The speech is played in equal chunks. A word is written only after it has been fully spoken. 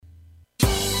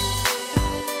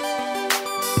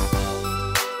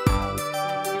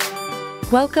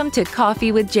Welcome to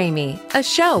Coffee with Jamie, a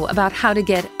show about how to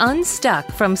get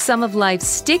unstuck from some of life's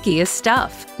stickiest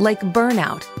stuff, like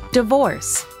burnout,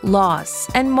 divorce, loss,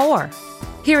 and more.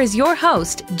 Here is your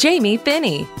host, Jamie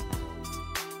Finney.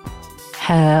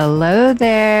 Hello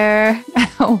there.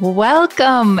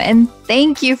 Welcome, and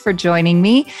thank you for joining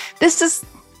me. This is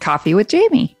Coffee with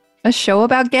Jamie, a show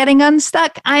about getting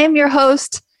unstuck. I am your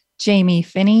host, Jamie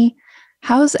Finney.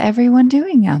 How's everyone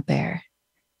doing out there?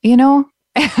 You know,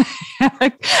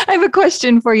 I have a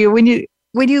question for you. When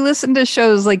you listen to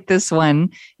shows like this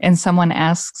one and someone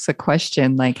asks a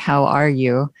question like, how are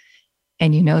you?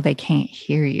 And you know they can't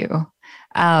hear you.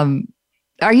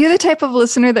 Are you the type of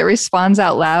listener that responds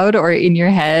out loud or in your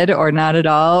head or not at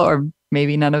all, or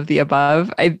maybe none of the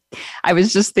above? I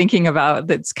was just thinking about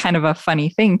that's kind of a funny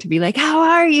thing to be like, how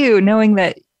are you? Knowing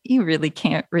that you really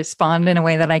can't respond in a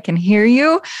way that I can hear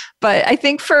you. But I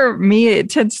think for me, it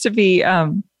tends to be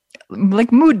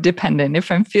like mood dependent. If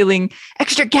I'm feeling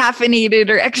extra caffeinated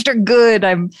or extra good,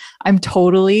 I'm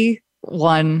totally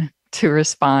one to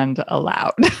respond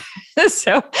aloud.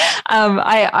 So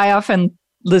I often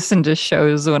listen to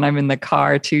shows when I'm in the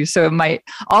car too. So it might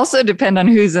also depend on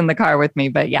who's in the car with me.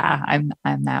 But yeah, I'm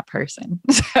that person.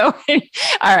 So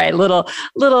all right,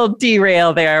 little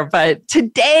derail there. But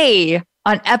today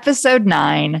on episode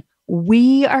 9,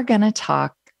 we are going to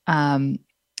talk.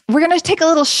 We're going to take a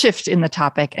little shift in the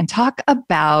topic and talk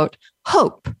about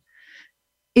hope.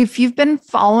 If you've been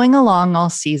following along all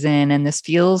season and this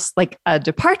feels like a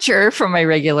departure from my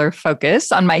regular focus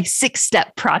on my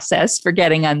 6-step process for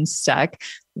getting unstuck,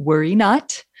 worry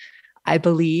not. I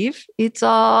believe it's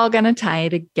all going to tie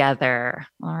together.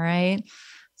 All right.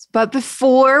 But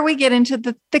before we get into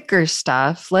the thicker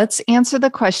stuff, let's answer the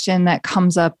question that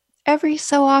comes up every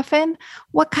so often.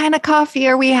 What kind of coffee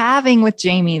are we having with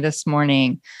Jamie this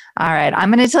morning? All right, I'm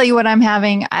going to tell you what I'm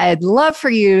having. I'd love for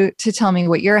you to tell me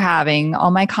what you're having. All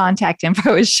my contact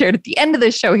info is shared at the end of the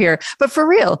show here. But for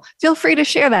real, feel free to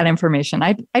share that information.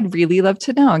 I'd really love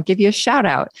to know and give you a shout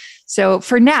out. So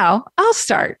for now, I'll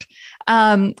start.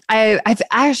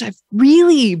 I've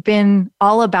really been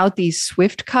all about these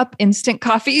Swift Cup instant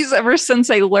coffees ever since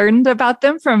I learned about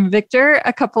them from Victor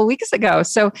a couple weeks ago.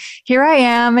 So here I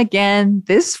am again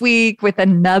this week with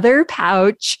another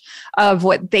pouch of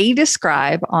what they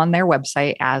describe on their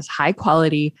website as high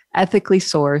quality, ethically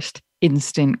sourced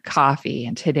instant coffee.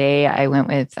 And today I went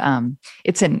with,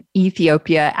 it's an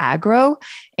Ethiopia Agro.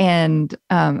 And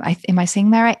am I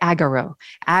saying that right? Agaro.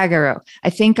 I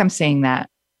think I'm saying that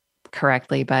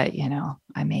correctly, but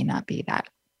I may not be that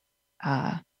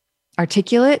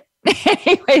articulate.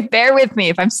 Anyway, bear with me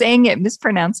if I'm saying it,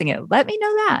 mispronouncing it. Let me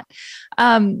know that.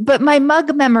 But my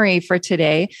mug memory for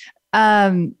today,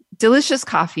 delicious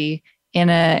coffee in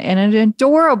an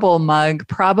adorable mug,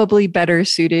 probably better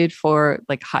suited for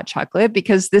like hot chocolate,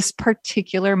 because this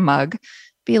particular mug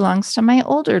belongs to my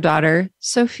older daughter,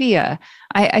 Sophia.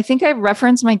 I think I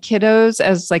reference my kiddos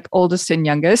as like oldest and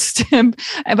youngest,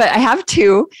 but I have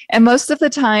 2. And most of the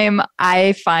time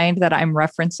I find that I'm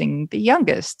referencing the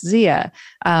youngest, Zia.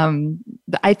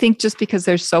 I think just because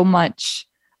there's so much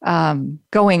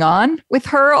going on with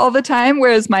her all the time,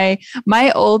 whereas my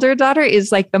older daughter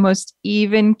is like the most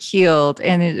even keeled.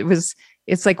 And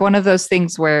it's like one of those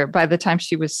things where by the time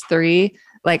she was 3,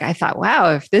 like I thought,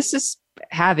 wow, if this is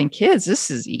having kids,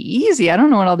 this is easy. I don't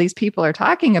know what all these people are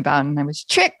talking about. And I was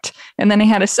tricked. And then I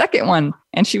had a second one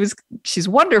and she's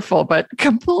wonderful, but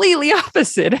completely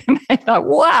opposite. And I thought,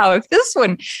 wow, if this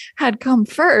one had come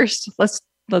first, let's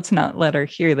not let her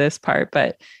hear this part.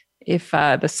 But if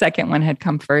the second one had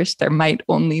come first, there might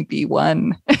only be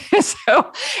one.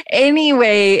 So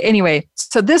anyway,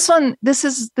 so this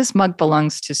mug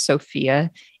belongs to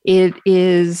Sophia. It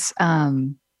is,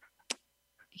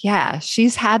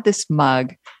 she's had this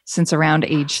mug since around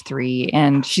age 3,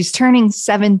 and she's turning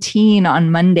 17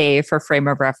 on Monday for frame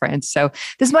of reference. So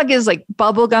this mug is like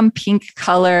bubblegum pink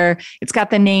color. It's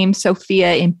got the name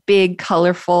Sophia in big,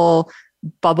 colorful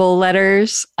bubble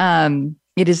letters.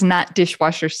 It is not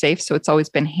dishwasher safe, so it's always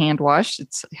been hand washed.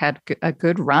 It's had a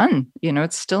good run.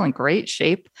 It's still in great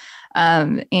shape.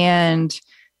 I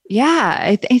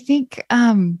think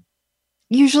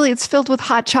usually it's filled with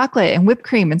hot chocolate and whipped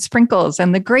cream and sprinkles.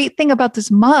 And the great thing about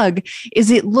this mug is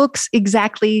it looks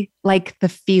exactly like the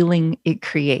feeling it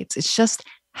creates. It's just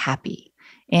happy.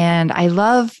 And I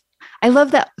love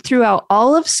that throughout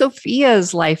all of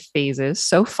Sophia's life phases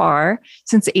so far,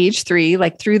 since age 3,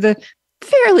 like through the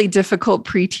fairly difficult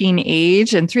preteen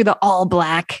age and through the all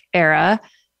black era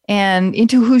and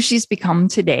into who she's become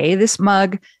today, this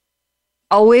mug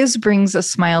always brings a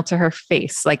smile to her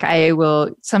face. Like I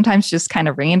will sometimes just kind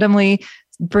of randomly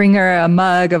bring her a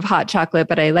mug of hot chocolate,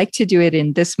 but I like to do it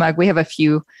in this mug. We have a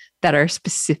few that are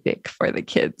specific for the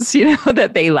kids,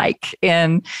 that they like.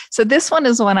 And so this one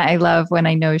is one I love when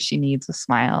I know she needs a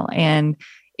smile. And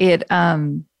it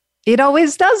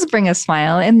always does bring a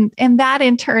smile. And that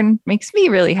in turn makes me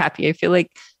really happy. I feel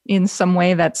like in some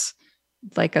way that's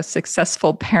like a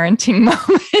successful parenting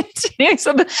moment.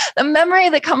 So the memory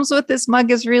that comes with this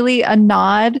mug is really a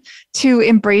nod to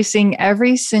embracing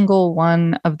every single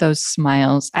one of those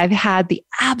smiles I've had the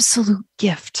absolute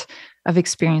gift of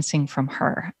experiencing from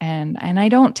her. And I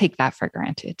don't take that for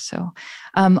granted. So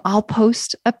I'll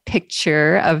post a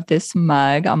picture of this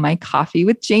mug on my Coffee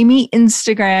with Jamie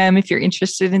Instagram if you're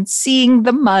interested in seeing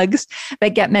the mugs that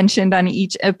get mentioned on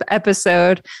each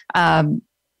episode.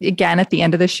 Again, at the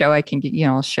end of the show, I can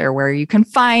share where you can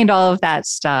find all of that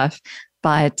stuff.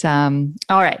 But all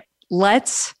right,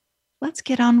 let's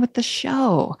get on with the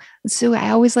show. So I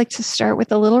always like to start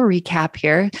with a little recap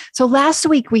here. So last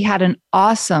week we had an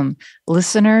awesome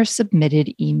listener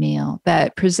submitted email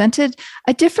that presented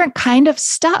a different kind of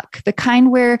stuck, the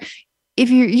kind where if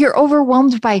you're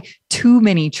overwhelmed by too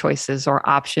many choices or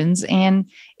options. And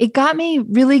it got me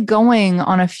really going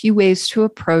on a few ways to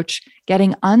approach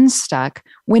getting unstuck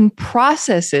when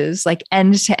processes like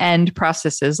end-to-end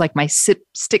processes, like my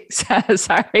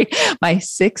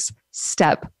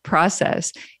 6-step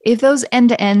process, if those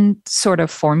end-to-end sort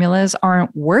of formulas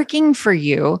aren't working for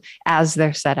you as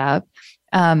they're set up,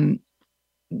 then,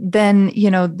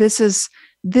 this is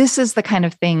the kind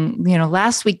of thing,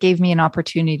 last week gave me an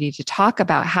opportunity to talk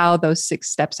about how those 6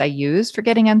 steps I use for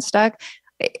getting unstuck,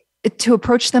 to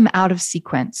approach them out of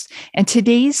sequence. And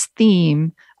today's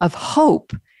theme of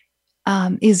hope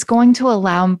is going to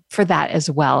allow for that as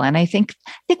well. And I think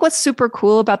what's super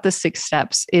cool about the 6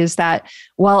 steps is that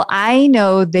while I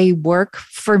know they work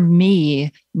for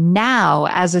me now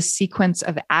as a sequence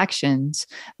of actions,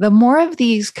 the more of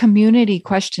these community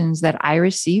questions that I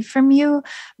receive from you,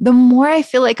 the more I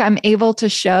feel like I'm able to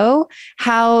show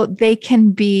how they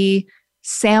can be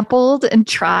sampled and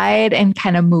tried and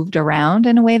kind of moved around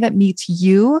in a way that meets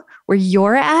you where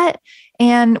you're at.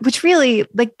 And which really,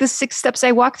 like the 6 steps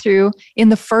I walk through in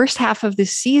the first half of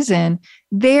this season,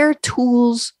 they're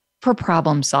tools for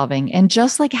problem solving. And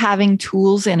just like having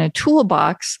tools in a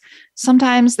toolbox,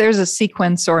 sometimes there's a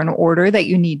sequence or an order that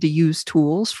you need to use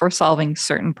tools for solving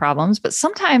certain problems. But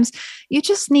sometimes you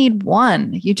just need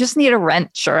one. You just need a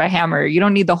wrench or a hammer. You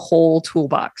don't need the whole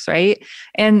toolbox, right?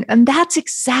 And that's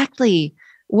exactly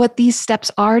what these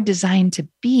steps are designed to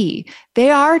be. They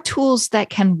are tools that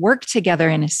can work together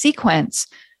in a sequence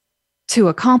to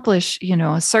accomplish,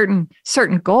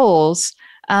 certain goals,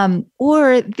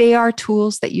 or they are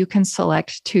tools that you can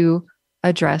select to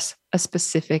address a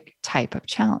specific type of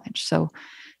challenge. So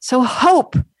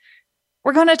hope.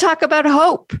 We're going to talk about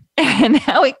hope and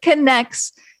how it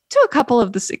connects to a couple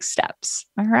of the 6 steps.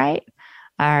 All right.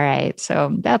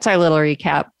 So that's our little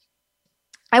recap.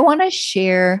 I want to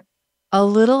share a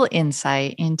little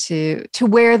insight into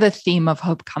where the theme of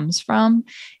hope comes from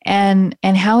and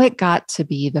how it got to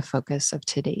be the focus of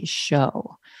today's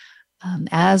show.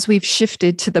 As we've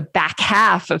shifted to the back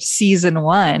half of season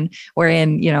 1, we're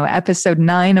in, episode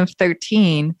 9 of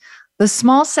 13, the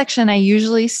small section I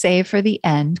usually save for the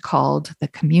end called the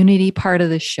community part of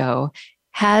the show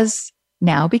has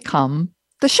now become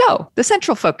the show, the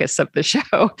central focus of the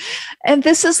show. And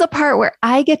this is the part where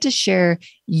I get to share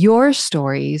your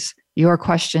stories, your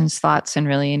questions, thoughts, and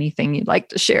really anything you'd like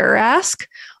to share or ask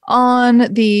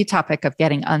on the topic of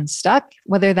getting unstuck,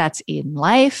 whether that's in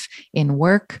life, in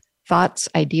work, thoughts,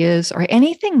 ideas, or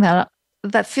anything that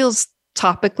feels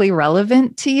topically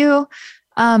relevant to you.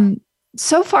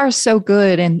 So far, so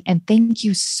good. And thank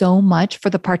you so much for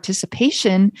the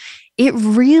participation. It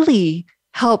really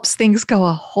helps things go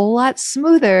a whole lot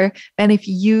smoother than if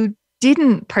you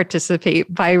didn't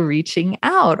participate by reaching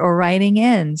out or writing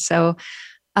in. So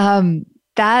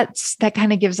that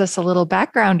kind of gives us a little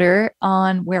backgrounder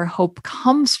on where hope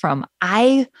comes from.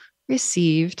 I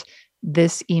received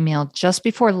this email just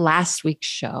before last week's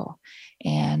show.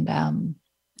 And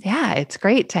it's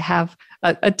great to have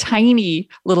a tiny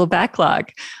little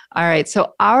backlog. All right.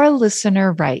 So our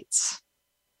listener writes,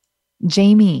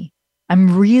 Jamie,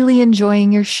 I'm really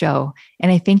enjoying your show,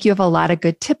 and I think you have a lot of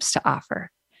good tips to offer.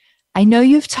 I know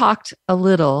you've talked a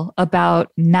little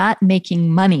about not making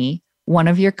money one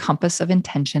of your compass of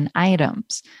intention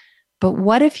items, but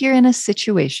what if you're in a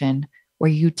situation where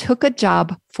you took a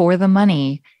job for the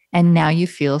money and now you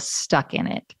feel stuck in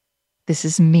it? This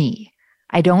is me.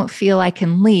 I don't feel I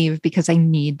can leave because I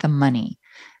need the money,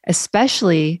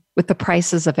 especially with the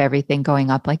prices of everything going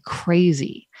up like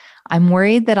crazy. I'm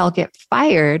worried that I'll get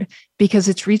fired because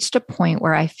it's reached a point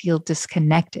where I feel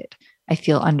disconnected. I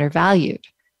feel undervalued.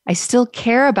 I still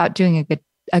care about doing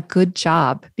a good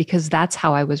job because that's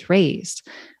how I was raised,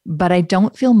 but I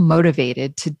don't feel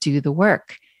motivated to do the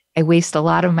work. I waste a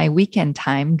lot of my weekend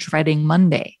time dreading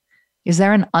Monday. Is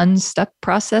there an unstuck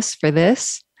process for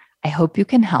this? I hope you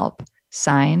can help.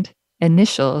 Signed,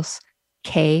 initials,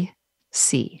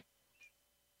 KC.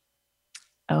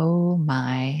 Oh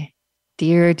my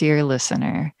dear, dear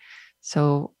listener.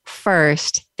 So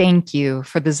first, thank you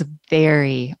for this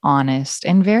very honest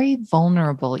and very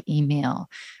vulnerable email.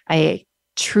 I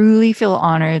truly feel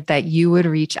honored that you would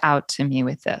reach out to me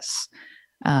with this.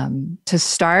 To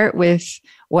start with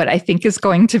what I think is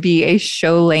going to be a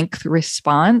show length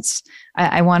response,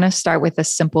 I want to start with a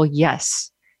simple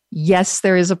yes. Yes,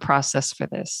 there is a process for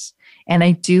this. And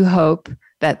I do hope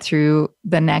that through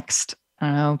the next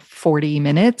 40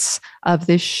 minutes of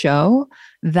this show,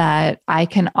 that I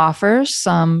can offer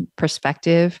some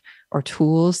perspective or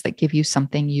tools that give you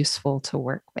something useful to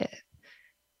work with.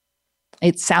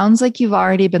 It sounds like you've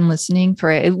already been listening for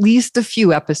at least a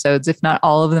few episodes, if not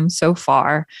all of them so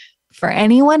far. For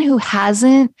anyone who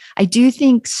hasn't, I do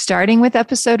think starting with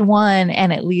episode 1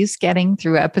 and at least getting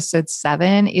through episode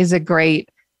 7 is a great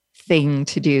thing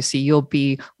to do. So you'll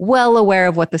be well aware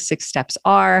of what the 6 steps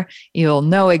are. You'll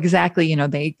know exactly,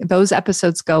 those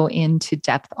episodes go into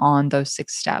depth on those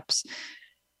 6 steps.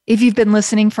 If you've been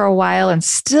listening for a while and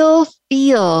still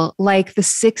feel like the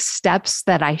 6 steps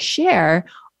that I share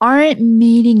aren't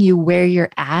meeting you where you're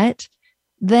at,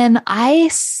 then I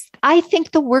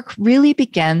think the work really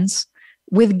begins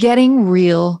with getting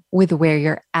real with where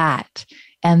you're at.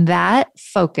 And that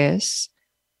focus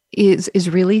is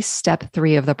really step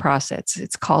 3 of the process.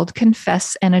 It's called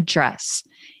confess and address.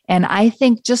 And I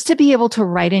think just to be able to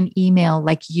write an email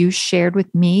like you shared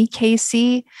with me,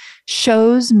 Casey,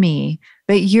 shows me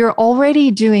that you're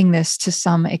already doing this to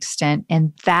some extent.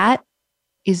 And that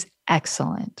is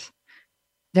excellent.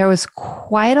 There was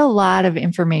quite a lot of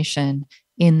information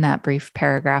in that brief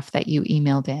paragraph that you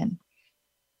emailed in.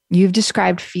 You've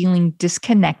described feeling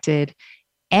disconnected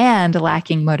and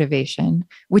lacking motivation,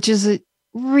 which is a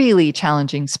really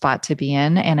challenging spot to be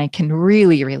in, and I can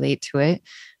really relate to it.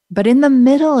 But in the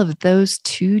middle of those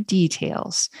 2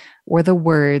 details were the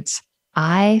words,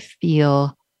 I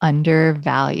feel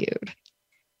undervalued.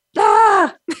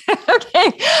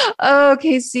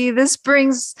 Okay. See, this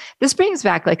brings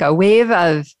back like a wave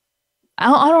of, I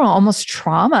don't know, almost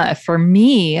trauma for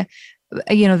me,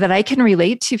 that I can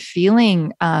relate to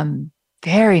feeling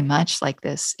very much like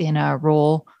this in a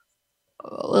role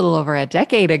a little over a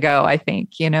decade ago, I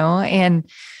think, and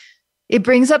it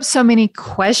brings up so many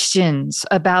questions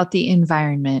about the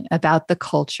environment, about the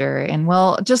culture, and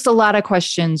just a lot of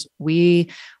questions we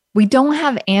don't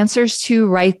have answers to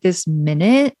right this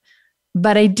minute.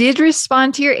 But I did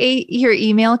respond to your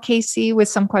email, Casey, with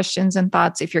some questions and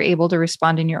thoughts. If you're able to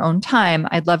respond in your own time,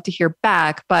 I'd love to hear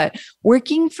back. But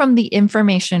working from the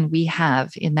information we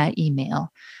have in that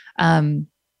email,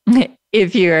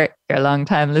 if you're a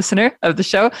longtime listener of the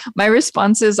show, my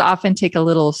responses often take a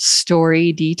little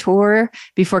story detour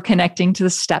before connecting to the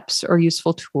steps or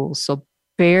useful tools. So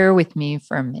bear with me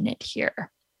for a minute here.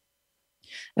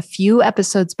 A few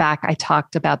episodes back, I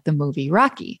talked about the movie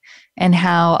Rocky and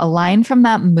how a line from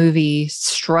that movie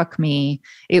struck me.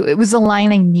 It was a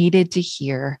line I needed to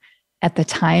hear at the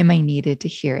time I needed to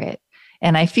hear it.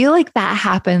 And I feel like that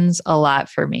happens a lot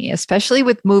for me, especially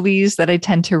with movies that I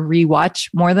tend to rewatch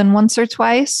more than once or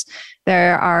twice.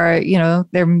 There are,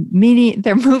 they're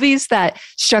movies that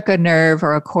struck a nerve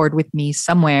or a chord with me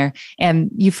somewhere.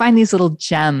 And you find these little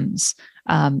gems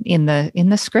in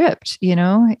the script,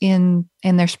 and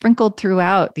they're sprinkled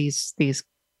throughout these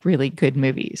really good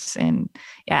movies. And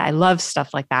yeah, I love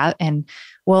stuff like that. And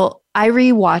I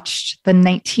rewatched the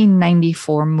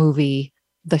 1994 movie,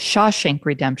 The Shawshank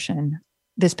Redemption,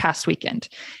 this past weekend.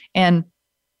 And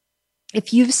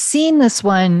if you've seen this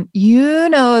one,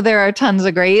 there are tons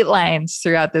of great lines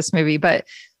throughout this movie, but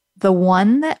the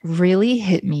one that really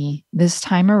hit me this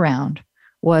time around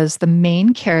was the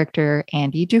main character,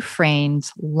 Andy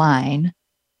Dufresne's line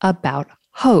about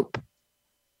hope.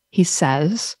 He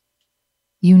says,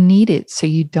 you need it so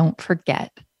you don't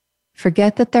forget.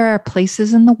 Forget that there are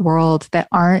places in the world that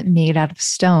aren't made out of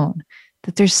stone,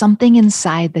 that there's something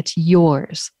inside that's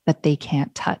yours that they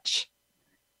can't touch.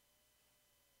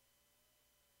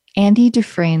 Andy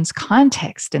Dufresne's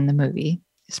context in the movie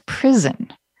is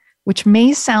prison, which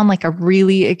may sound like a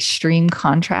really extreme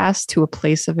contrast to a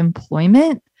place of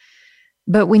employment.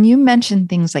 But when you mention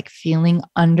things like feeling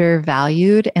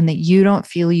undervalued and that you don't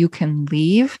feel you can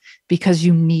leave because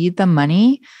you need the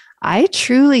money, I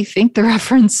truly think the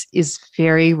reference is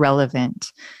very relevant.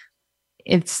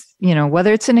 It's,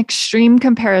 whether it's an extreme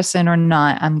comparison or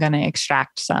not, I'm going to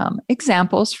extract some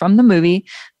examples from the movie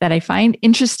that I find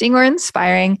interesting or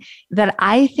inspiring that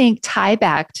I think tie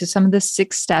back to some of the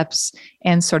 6 steps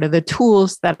and sort of the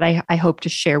tools that I hope to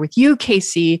share with you,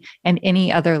 Casey, and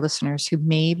any other listeners who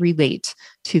may relate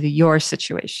to your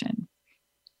situation.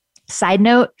 Side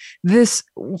note,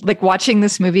 watching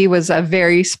this movie was a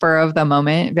very spur of the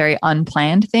moment, very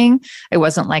unplanned thing. It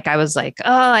wasn't like I was like,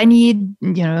 oh, I need,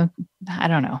 I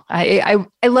don't know. I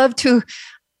love to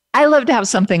have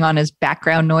something on as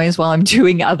background noise while I'm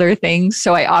doing other things.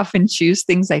 So I often choose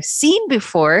things I've seen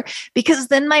before because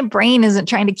then my brain isn't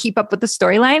trying to keep up with the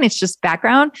storyline. It's just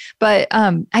background. But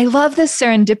I love the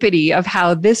serendipity of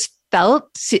how this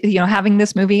felt, having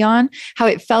this movie on, how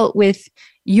it felt with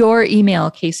your email,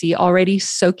 Casey, already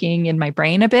soaking in my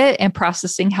brain a bit and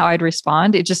processing how I'd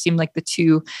respond. It just seemed like the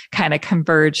two kind of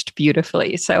converged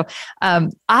beautifully. So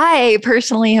I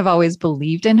personally have always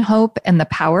believed in hope and the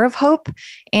power of hope.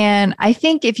 And I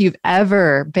think if you've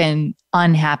ever been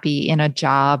unhappy in a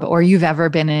job or you've ever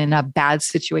been in a bad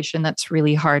situation that's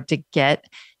really hard to get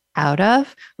out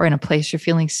of, or in a place you're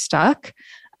feeling stuck,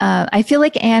 I feel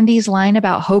like Andy's line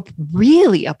about hope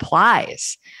really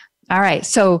applies. All right.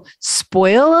 So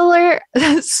spoiler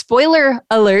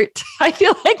alert. I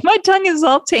feel like my tongue is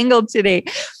all tangled today.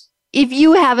 If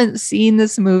you haven't seen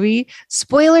this movie,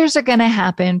 spoilers are going to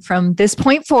happen from this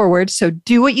point forward. So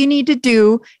do what you need to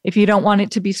do if you don't want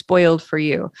it to be spoiled for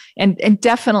you. And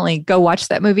definitely go watch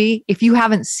that movie. If you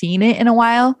haven't seen it in a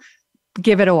while,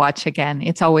 give it a watch again.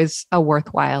 It's always a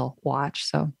worthwhile watch.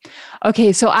 So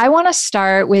I want to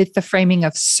start with the framing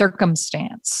of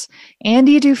circumstance.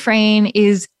 Andy Dufresne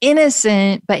is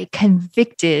innocent, but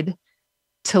convicted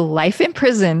to life in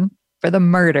prison for the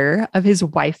murder of his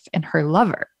wife and her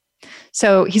lover.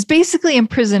 So he's basically in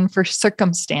prison for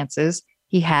circumstances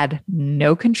he had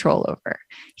no control over.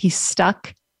 He's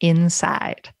stuck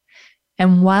inside.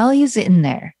 And while he's in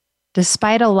there,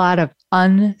 despite a lot of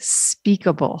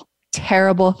unspeakable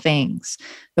terrible things,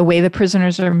 the way the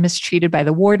prisoners are mistreated by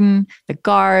the warden, the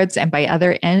guards, and by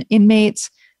other inmates,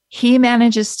 he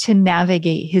manages to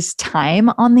navigate his time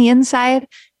on the inside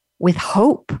with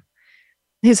hope.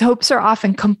 His hopes are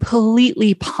often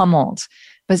completely pummeled,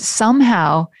 but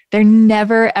somehow they're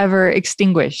never, ever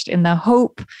extinguished. And the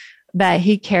hope that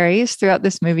he carries throughout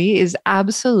this movie is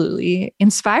absolutely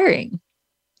inspiring.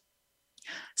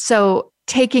 So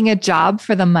taking a job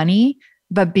for the money,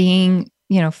 but being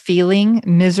feeling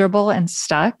miserable and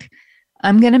stuck,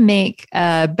 I'm going to make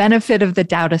a benefit of the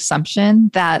doubt assumption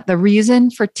that the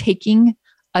reason for taking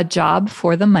a job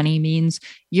for the money means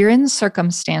you're in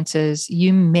circumstances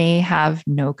you may have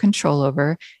no control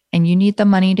over and you need the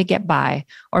money to get by.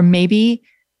 Or maybe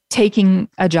taking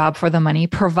a job for the money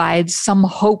provides some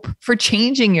hope for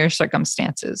changing your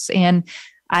circumstances. And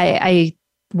I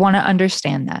want to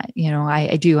understand that.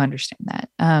 I do understand that.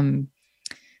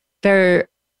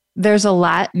 There's a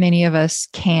lot many of us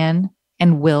can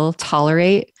and will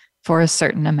tolerate for a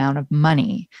certain amount of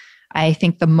money. I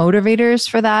think the motivators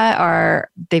for that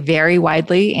they vary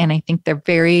widely, and I think they're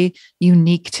very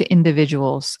unique to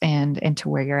individuals and to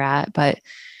where you're at. But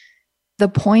the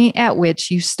point at which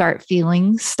you start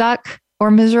feeling stuck or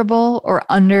miserable or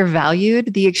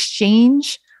undervalued, the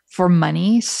exchange for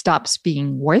money stops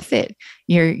being worth it.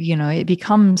 It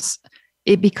becomes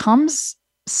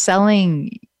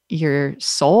selling your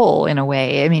soul in a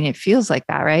way. I mean, it feels like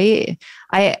that, right?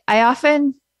 I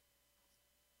often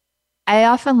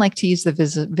like to use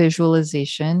the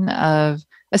visualization of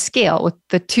a scale with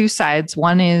the two sides.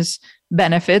 One is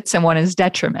benefits and one is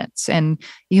detriments. And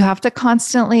you have to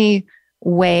constantly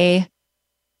weigh,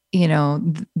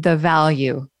 the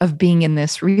value of being in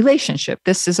this relationship.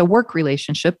 This is a work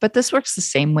relationship, but this works the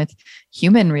same with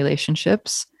human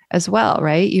relationships as well,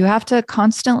 right? You have to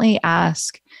constantly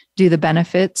ask, do the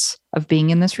benefits of being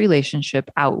in this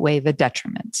relationship outweigh the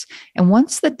detriments? And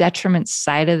once the detriment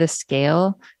side of the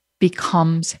scale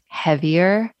becomes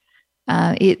heavier,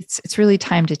 it's really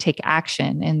time to take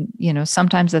action. And,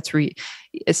 sometimes that's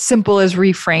as simple as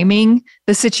reframing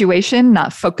the situation,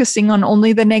 not focusing on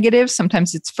only the negative.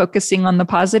 Sometimes it's focusing on the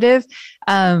positive.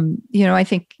 I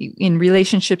think in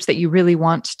relationships that you really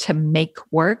want to make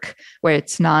work, where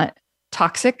it's not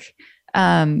toxic,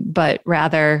 but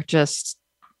rather just,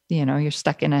 you're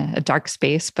stuck in a dark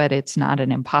space, but it's not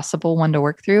an impossible one to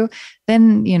work through,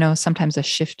 then, sometimes a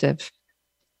shift of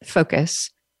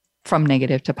focus from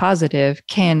negative to positive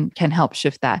can help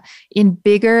shift that. In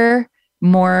bigger,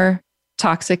 more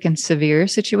toxic and severe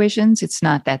situations, it's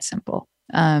not that simple.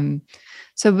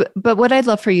 But what I'd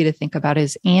love for you to think about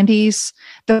is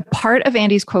the part of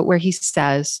Andy's quote where he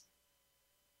says,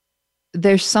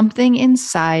 there's something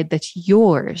inside that's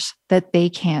yours that they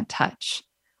can't touch.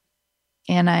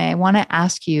 And I want to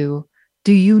ask you,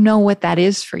 do you know what that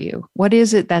is for you? What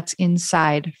is it that's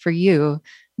inside for you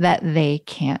that they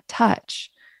can't touch?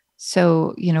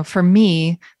 So, for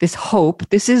me, this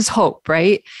is hope,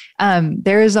 right?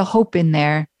 There is a hope in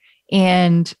there.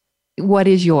 And what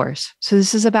is yours? So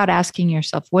this is about asking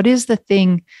yourself, what is the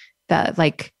thing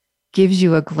that gives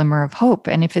you a glimmer of hope?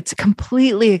 And if it's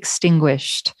completely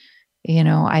extinguished,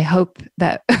 I hope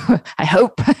that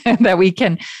that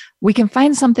we can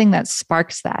find something that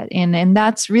sparks that. And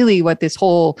that's really what this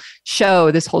whole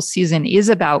show, this whole season is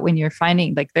about. When you're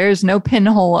finding there's no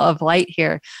pinhole of light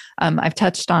here. I've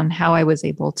touched on how I was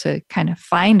able to kind of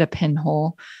find a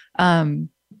pinhole. And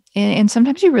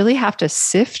sometimes you really have to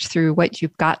sift through what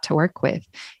you've got to work with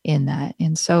in that.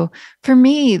 And so for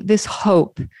me, this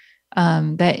hope,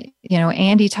 that,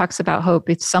 Andy talks about hope.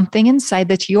 It's something inside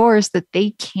that's yours that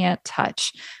they can't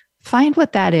touch. Find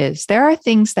what that is. There are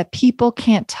things that people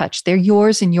can't touch. They're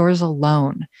yours and yours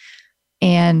alone.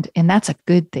 And that's a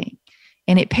good thing.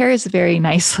 And it pairs very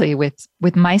nicely with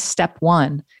my step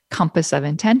 1 compass of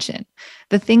intention.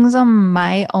 The things on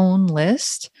my own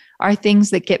list are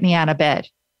things that get me out of bed.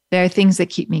 There are things that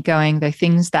keep me going. They're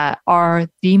things that are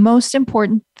the most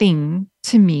important thing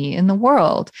to me in the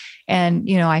world. And,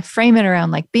 I frame it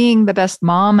around being the best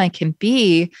mom I can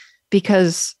be,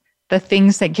 because the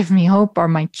things that give me hope are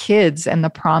my kids and the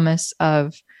promise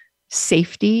of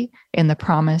safety and the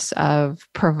promise of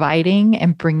providing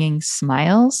and bringing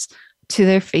smiles to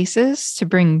their faces, to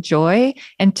bring joy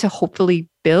and to hopefully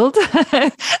build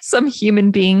some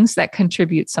human beings that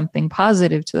contribute something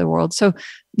positive to the world. So,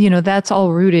 that's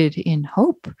all rooted in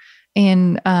hope.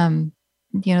 And,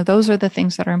 those are the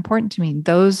things that are important to me.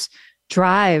 Those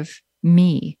drive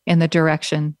me in the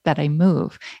direction that I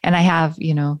move. And I have,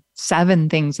 7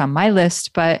 things on my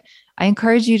list, but I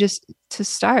encourage you to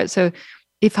start. So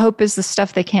if hope is the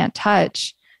stuff they can't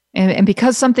touch, and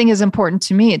because something is important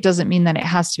to me, it doesn't mean that it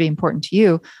has to be important to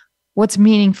you. What's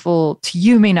meaningful to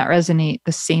you may not resonate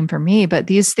the same for me, but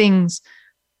these things,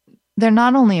 they're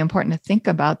not only important to think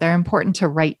about, they're important to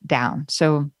write down.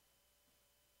 So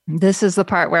this is the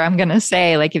part where I'm going to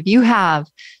say, if you have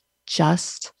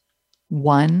just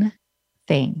one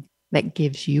thing that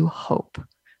gives you hope,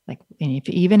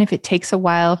 even if it takes a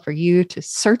while for you to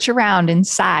search around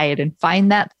inside and find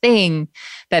that thing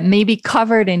that may be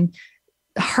covered in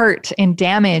hurt and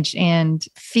damage and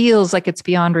feels like it's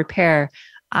beyond repair,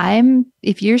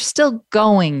 if you're still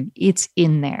going, it's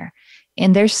in there.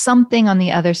 And there's something on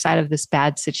the other side of this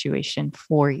bad situation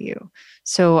for you.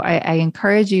 So I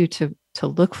encourage you to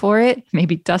look for it,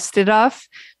 maybe dust it off,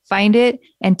 find it,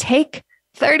 and take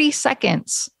 30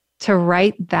 seconds to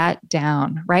write that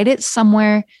down. Write it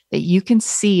somewhere that you can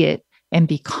see it and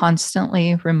be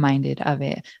constantly reminded of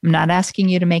it. I'm not asking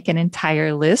you to make an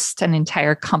entire list, an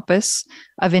entire compass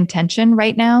of intention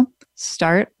right now.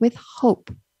 Start with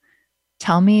hope.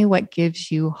 Tell me what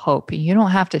gives you hope. You don't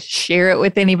have to share it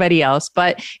with anybody else,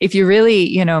 but if you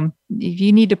really, if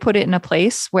you need to put it in a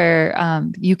place where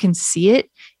you can see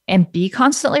it and be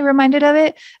constantly reminded of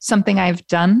it, something I've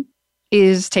done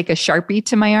is take a Sharpie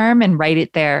to my arm and write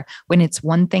it there when it's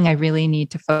one thing I really need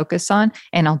to focus on.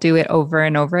 And I'll do it over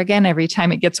and over again. Every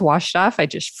time it gets washed off, I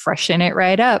just freshen it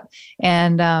right up.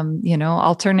 And,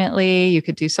 alternately, you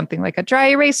could do something like a dry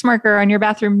erase marker on your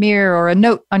bathroom mirror, or a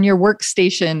note on your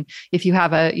workstation if you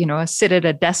have a sit at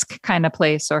a desk kind of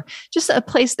place, or just a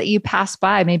place that you pass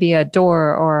by, maybe a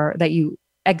door or that you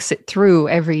exit through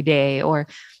every day, or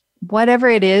whatever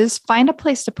it is. Find a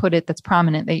place to put it that's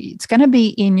prominent, that it's going to be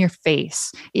in your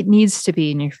face. It needs to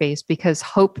be in your face, because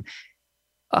hope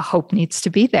needs to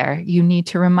be there. You need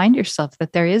to remind yourself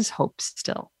that there is hope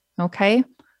still. Okay.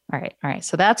 All right.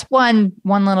 So that's one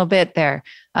little bit there.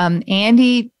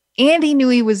 Andy knew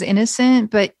he was innocent,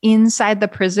 but inside the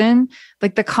prison,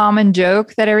 the common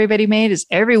joke that everybody made is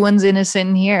everyone's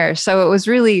innocent in here. So it was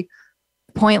really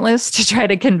pointless to try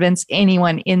to convince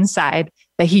anyone inside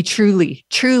that he truly,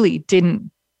 truly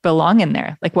didn't belong in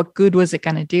there. What good was it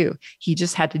going to do? He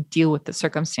just had to deal with the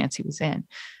circumstance he was in.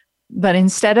 But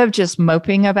instead of just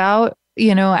moping about,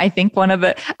 I think one of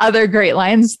the other great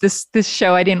lines this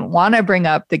show, I didn't want to bring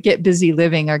up the get busy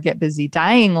living or get busy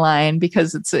dying line,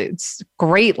 because it's a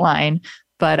great line,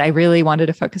 but I really wanted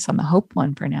to focus on the hope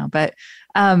one for now. But,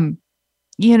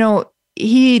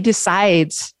 he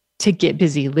decides to get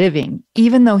busy living,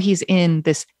 even though he's in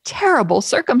this terrible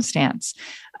circumstance.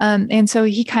 And so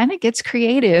he kind of gets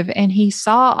creative, and he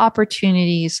saw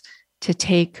opportunities to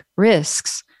take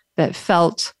risks that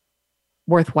felt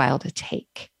worthwhile to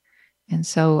take. And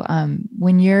so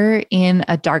when you're in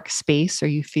a dark space or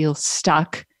you feel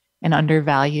stuck and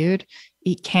undervalued,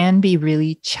 it can be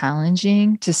really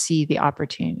challenging to see the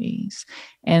opportunities.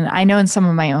 And I know in some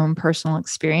of my own personal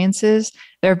experiences,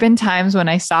 there have been times when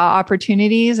I saw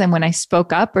opportunities and when I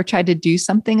spoke up or tried to do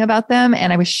something about them,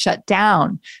 and I was shut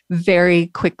down very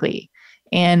quickly.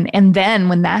 And then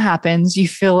when that happens, you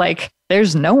feel like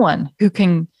there's no one who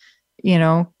can,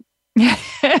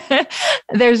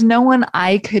 there's no one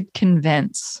I could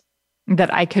convince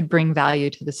that I could bring value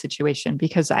to the situation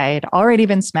because I had already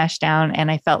been smashed down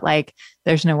and I felt like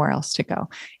there's nowhere else to go.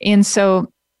 And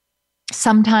so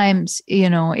sometimes,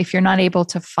 if you're not able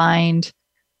to find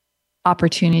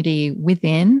opportunity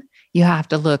within, you have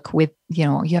to look you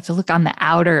have to look on the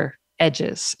outer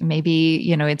edges.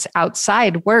 Maybe, it's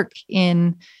outside work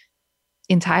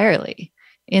entirely.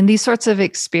 In these sorts of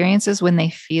experiences, when they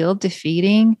feel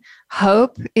defeating,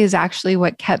 hope is actually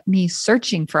what kept me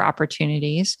searching for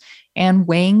opportunities and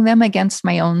weighing them against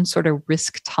my own sort of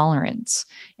risk tolerance.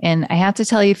 And I have to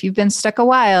tell you, if you've been stuck a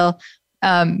while,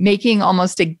 making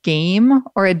almost a game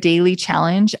or a daily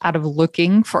challenge out of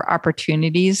looking for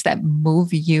opportunities that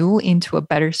move you into a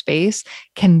better space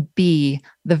can be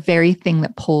the very thing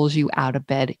that pulls you out of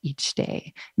bed each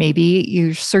day. Maybe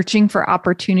you're searching for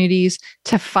opportunities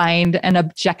to find an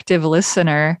objective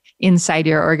listener inside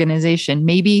your organization.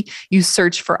 Maybe you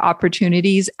search for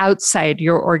opportunities outside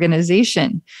your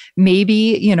organization.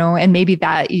 Maybe, and maybe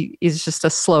that is just a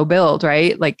slow build,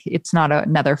 right? Like it's not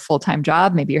another full-time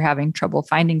job. Maybe you're having trouble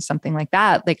finding something like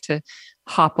that, like to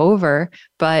hop over,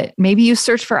 but maybe you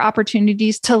search for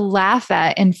opportunities to laugh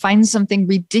at and find something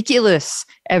ridiculous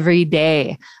every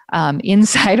day,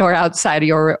 inside or outside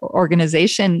your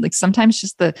organization. Like sometimes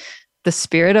just the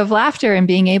spirit of laughter and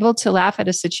being able to laugh at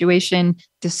a situation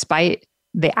despite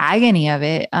the agony of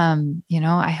it.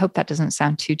 I hope that doesn't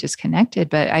sound too disconnected,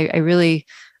 but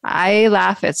I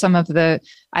laugh at some of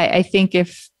I think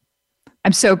if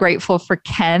I'm so grateful for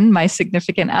Ken, my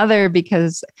significant other,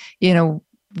 because,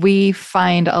 we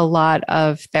find a lot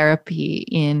of therapy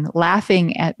in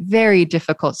laughing at very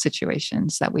difficult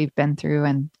situations that we've been through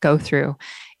and go through.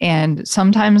 And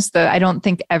sometimes I don't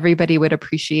think everybody would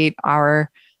appreciate our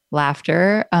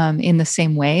laughter in the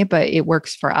same way, but it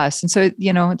works for us. And so,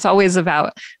 it's always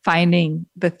about finding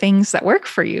the things that work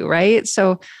for you, right?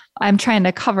 So I'm trying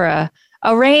to cover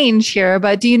a range here,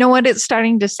 but do you know what it's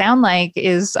starting to sound like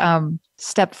is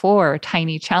step 4,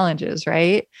 tiny challenges,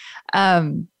 right?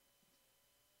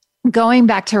 Going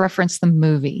back to reference the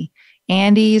movie,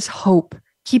 Andy's hope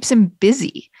keeps him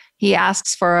busy. He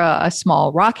asks for a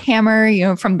small rock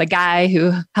hammer, from the guy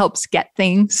who helps get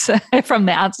things from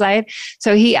the outside.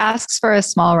 So he asks for a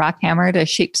small rock hammer to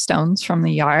shape stones from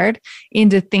the yard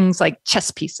into things like chess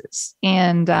pieces.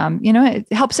 And,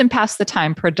 it helps him pass the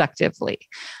time productively.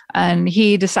 And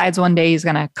he decides one day he's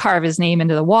going to carve his name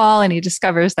into the wall, and he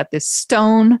discovers that this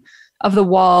stone of the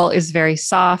wall is very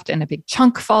soft and a big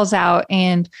chunk falls out.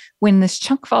 And when this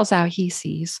chunk falls out, he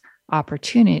sees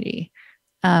opportunity.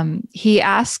 He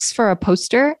asks for a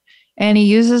poster and he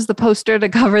uses the poster to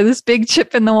cover this big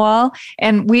chip in the wall.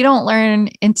 And we don't learn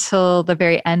until the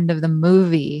very end of the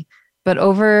movie, but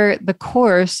over the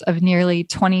course of nearly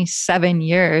 27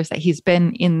 years that he's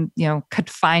been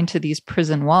confined to these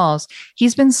prison walls,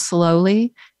 he's been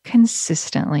slowly,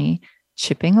 consistently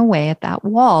chipping away at that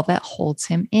wall that holds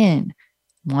him in,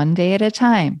 one day at a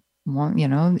time.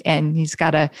 And he's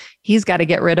got to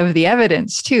get rid of the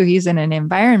evidence too. He's in an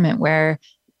environment where,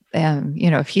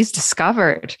 if he's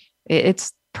discovered,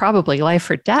 it's probably life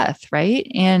or death, right?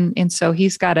 And so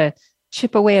he's got to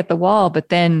chip away at the wall, but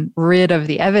then rid of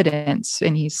the evidence.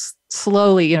 And he's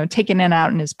slowly, taking it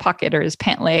out in his pocket or his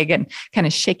pant leg and kind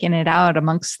of shaking it out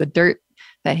amongst the dirt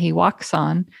that he walks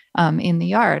on in the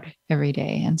yard every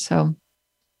day. And so,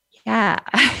 yeah,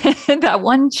 that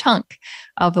one chunk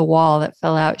of the wall that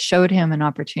fell out showed him an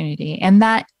opportunity. And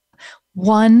that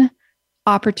one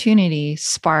opportunity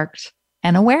sparked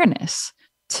an awareness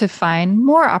to find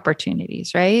more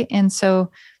opportunities, right? And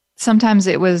so sometimes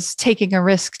it was taking a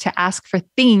risk to ask for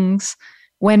things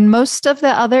when most of the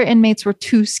other inmates were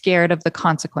too scared of the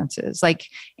consequences. Like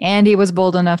Andy was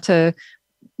bold enough to,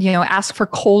 ask for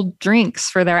cold drinks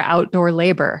for their outdoor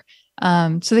labor,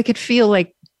 so they could feel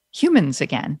like humans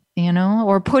again,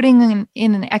 or putting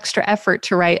in an extra effort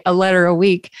to write a letter a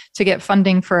week to get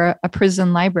funding for a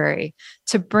prison library,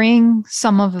 to bring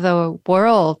some of the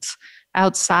world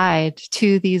outside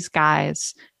to these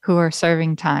guys who are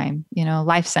serving time,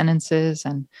 life sentences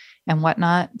and and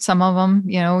whatnot. Some of them,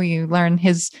 you learn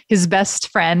his best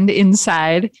friend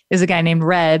inside is a guy named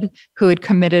Red, who had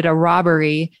committed a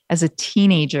robbery as a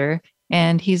teenager.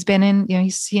 And he's been in,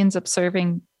 he ends up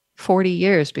serving 40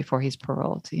 years before he's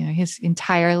paroled. His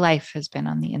entire life has been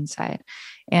on the inside.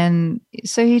 And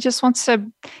so he just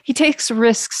he takes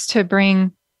risks to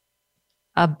bring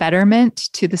a betterment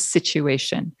to the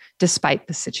situation, despite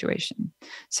the situation.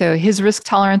 So his risk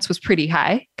tolerance was pretty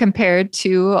high compared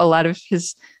to a lot of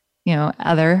his,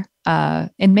 other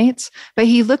inmates, but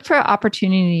he looked for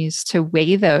opportunities to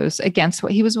weigh those against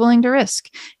what he was willing to risk.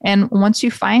 And once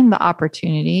you find the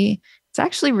opportunity, it's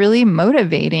actually really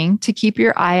motivating to keep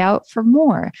your eye out for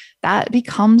more. That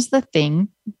becomes the thing,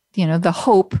 the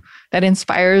hope that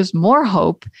inspires more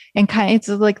hope, and it's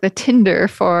like the tinder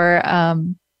for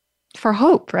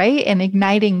hope, right? And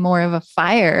igniting more of a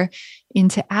fire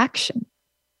into action.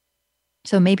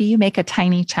 So maybe you make a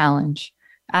tiny challenge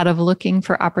out of looking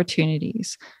for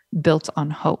opportunities built on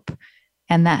hope,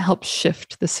 and that helps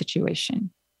shift the situation.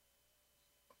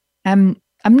 I'm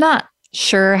not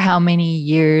sure how many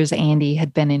years Andy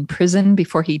had been in prison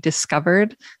before he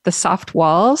discovered the soft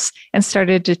walls and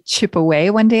started to chip away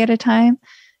one day at a time.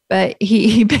 But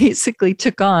he basically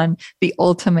took on the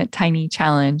ultimate tiny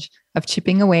challenge of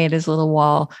chipping away at his little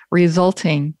wall,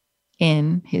 resulting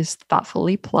in his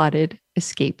thoughtfully plotted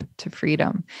escape to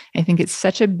freedom. I think it's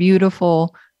such a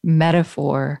beautiful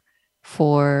metaphor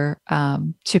for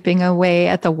chipping away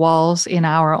at the walls in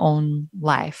our own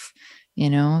life.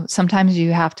 Sometimes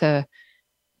you have to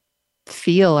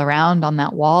feel around on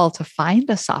that wall to find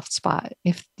a soft spot.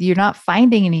 If you're not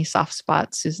finding any soft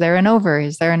spots, is there an over?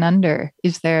 Is there an under?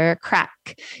 Is there a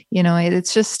crack?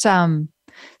 It's just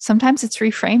sometimes it's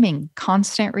reframing,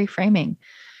 constant reframing.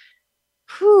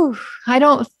 I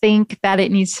don't think that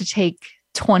it needs to take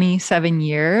 27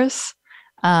 years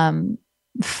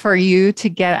for you to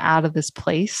get out of this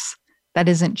place that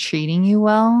isn't treating you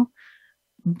well.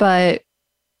 But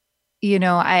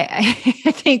I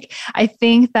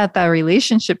think that the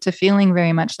relationship to feeling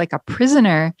very much like a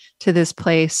prisoner to this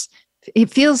place, it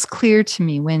feels clear to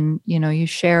me when, you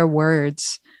share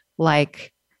words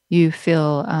like you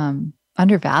feel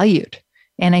undervalued.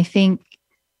 And I think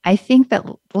that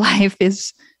life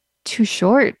is too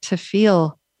short to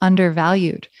feel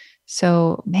undervalued.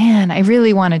 So, man, I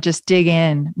really want to just dig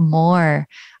in more.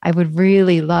 I would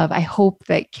really love, I hope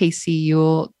that Casey,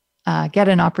 you'll get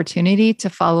an opportunity to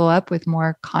follow up with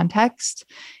more context.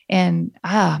 And,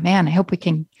 I hope we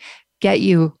can get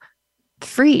you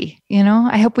free.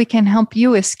 I hope we can help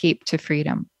you escape to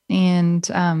freedom. And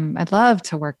I'd love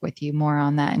to work with you more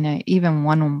on that in a even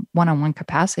one-on-one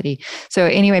capacity. So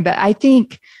anyway, but I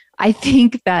think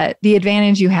that the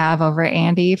advantage you have over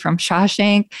Andy from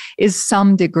Shawshank is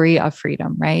some degree of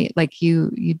freedom, right? Like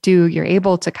you're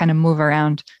able to kind of move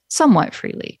around somewhat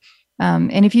freely.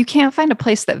 And if you can't find a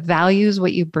place that values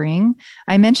what you bring,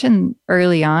 I mentioned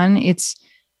early on,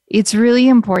 it's really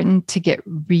important to get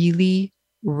really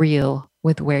real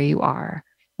with where you are.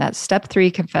 That step 3,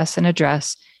 confess and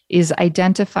address, is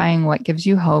identifying what gives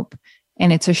you hope.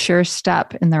 And it's a sure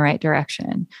step in the right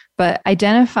direction. But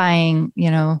identifying,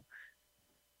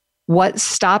 what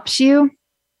stops you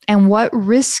and what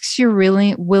risks you're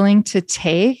really willing to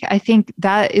take, I think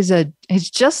that is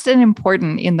just an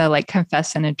important in the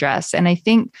confess and address. And I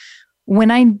think when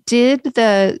I did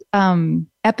the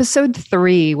episode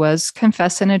 3 was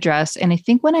confess and address. And I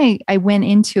think when I went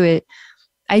into it,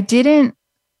 I didn't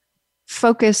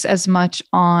focus as much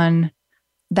on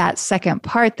that second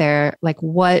part there, like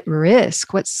what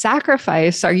risk, what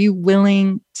sacrifice are you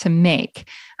willing to make?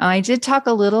 I did talk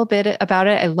a little bit about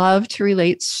it. I love to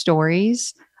relate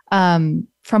stories from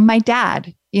my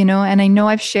dad, and I know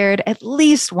I've shared at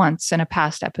least once in a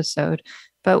past episode,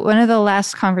 but one of the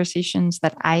last conversations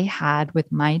that I had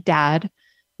with my dad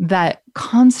that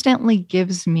constantly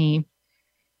gives me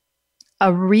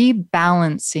a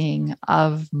rebalancing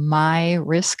of my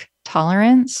risk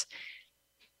tolerance.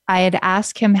 I had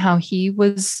asked him how he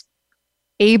was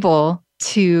able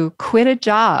to quit a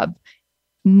job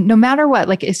no matter what.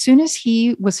 Like as soon as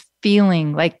he was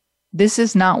feeling like this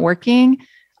is not working,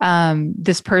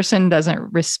 this person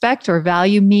doesn't respect or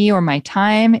value me or my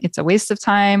time, it's a waste of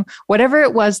time, whatever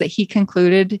it was that he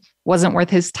concluded wasn't worth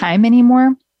his time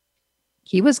anymore,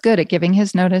 he was good at giving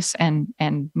his notice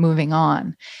and moving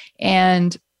on.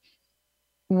 And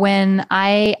when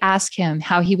I asked him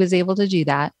how he was able to do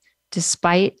that,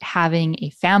 despite having a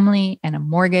family and a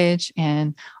mortgage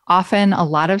and often a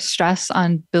lot of stress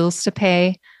on bills to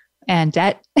pay and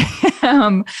debt,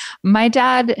 my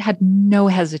dad had no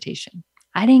hesitation.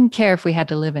 I didn't care if we had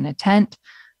to live in a tent.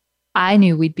 I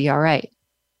knew we'd be all right.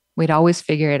 We'd always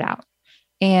figure it out.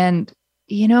 And,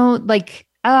 like,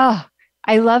 I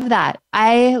love that.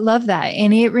 I love that.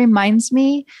 And it reminds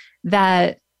me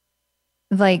that,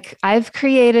 like, I've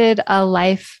created a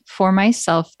life for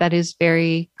myself that is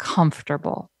very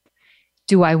comfortable.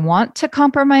 Do I want to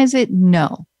compromise it?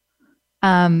 No.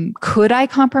 Could I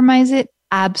compromise it?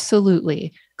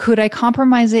 Absolutely. Could I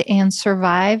compromise it and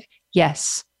survive?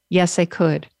 Yes. Yes, I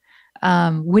could.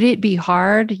 Would it be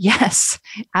hard? Yes,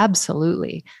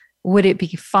 absolutely. Would it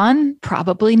be fun?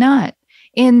 Probably not.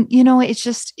 And,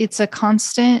 it's a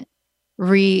constant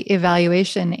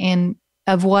reevaluation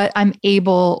of what I'm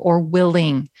able or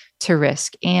willing to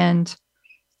risk. And,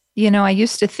 I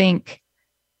used to think,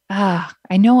 I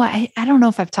don't know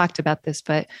if I've talked about this,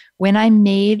 but when I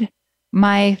made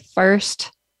my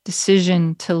first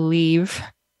decision to leave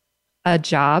a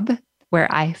job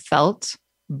where I felt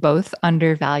both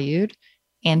undervalued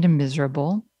and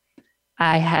miserable,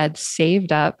 I had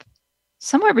saved up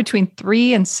somewhere between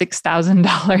 $3,000 and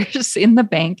 $6,000 in the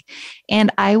bank. And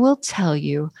I will tell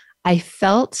you, I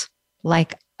felt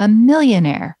like a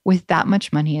millionaire with that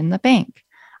much money in the bank.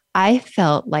 I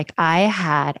felt like I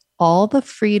had all the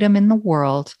freedom in the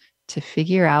world to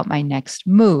figure out my next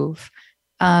move.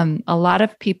 A lot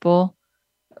of people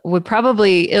would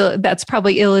that's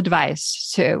probably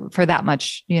ill-advised for that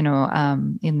much, I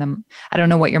don't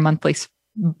know what your monthly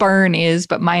burn is,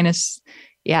 but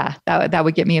that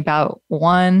would get me about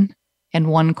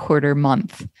 1.25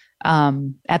 months.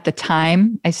 At the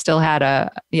time, I still had a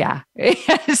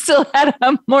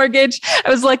mortgage. I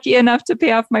was lucky enough to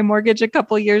pay off my mortgage a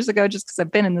couple of years ago, just because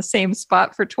I've been in the same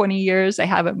spot for 20 years. I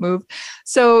haven't moved.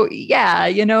 So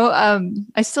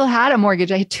I still had a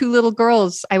mortgage. I had 2 little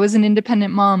girls. I was an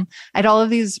independent mom. I had all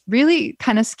of these really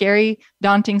kind of scary,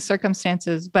 daunting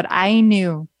circumstances, but I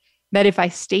knew that if I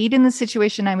stayed in the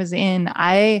situation I was in,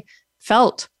 I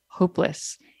felt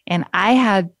hopeless, and I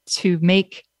had to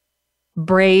make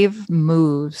brave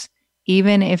moves,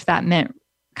 even if that meant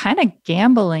kind of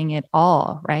gambling it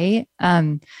all. Right.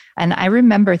 And I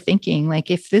remember thinking, like,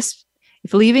 if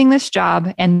leaving this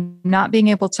job and not being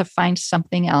able to find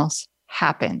something else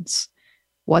happens,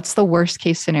 what's the worst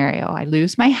case scenario? I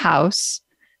lose my house.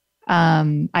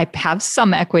 I have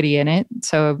some equity in it.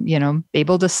 So,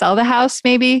 able to sell the house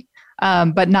maybe,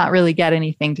 but not really get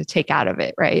anything to take out of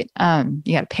it. Right.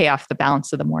 You got to pay off the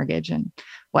balance of the mortgage and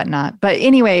whatnot. But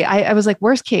anyway, I was like,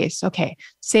 worst case. Okay.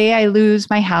 Say I lose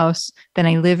my house, then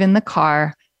I live in the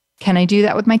car. Can I do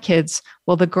that with my kids?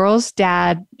 Well, the girl's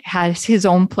dad has his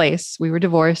own place. We were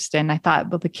divorced. And I thought,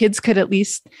 well, the kids could at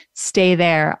least stay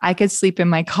there. I could sleep in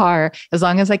my car as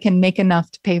long as I can make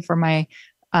enough to pay for my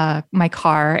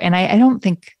car. And I don't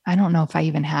know if I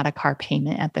even had a car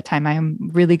payment at the time. I'm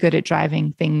really good at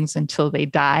driving things until they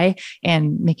die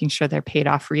and making sure they're paid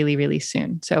off really, really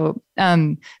soon. So,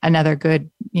 another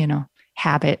good,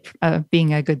 habit of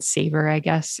being a good saver, I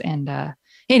guess. And,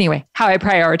 anyway, how I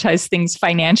prioritize things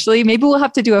financially. Maybe we'll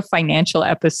have to do a financial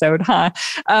episode, huh?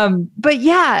 But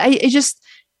yeah,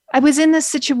 I was in this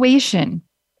situation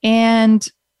and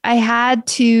I had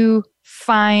to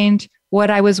find what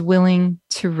I was willing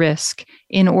to risk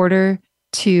in order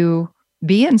to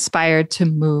be inspired to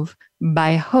move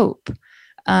by hope.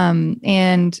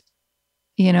 Once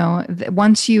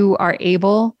you are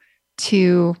able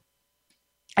to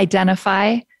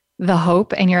identify the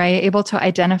hope and you're able to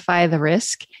identify the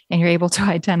risk and you're able to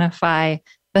identify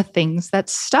the things that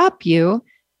stop you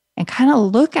and kind of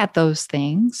look at those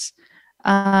things,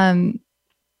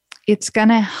 it's going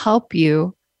to help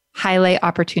you highlight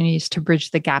opportunities to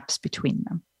bridge the gaps between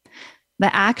them.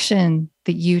 The action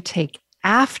that you take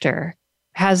after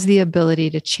has the ability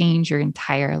to change your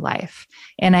entire life.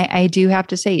 And I do have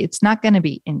to say, it's not going to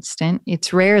be instant.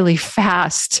 It's rarely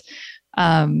fast.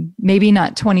 Maybe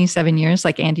not 27 years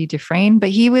like Andy Dufresne, but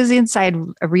he was inside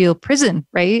a real prison,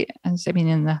 right?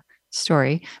 In the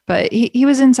story, but he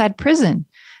was inside prison.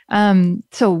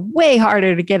 So way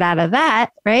harder to get out of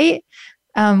that, right?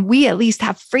 We at least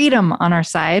have freedom on our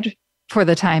side for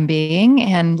the time being,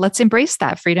 and let's embrace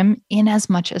that freedom in as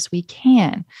much as we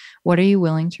can. What are you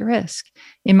willing to risk?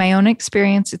 In my own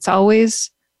experience, it's always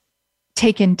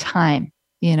taken time.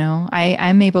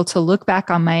 I'm able to look back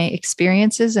on my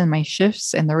experiences and my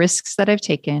shifts and the risks that I've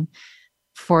taken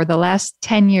for the last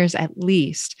 10 years at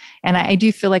least. And I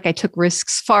do feel like I took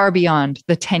risks far beyond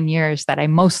the 10 years that I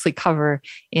mostly cover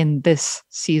in this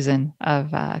season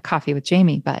of Coffee with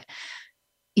Jamie. But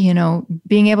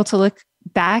being able to look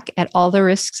back at all the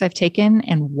risks I've taken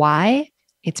and why,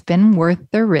 it's been worth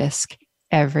the risk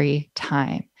every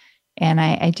time. And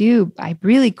I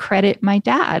really credit my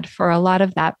dad for a lot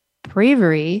of that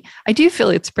bravery. I do feel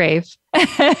it's brave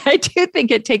I do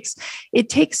think it takes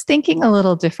thinking a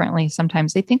little differently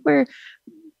sometimes. I think we're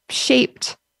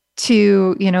shaped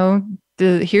to,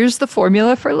 here's the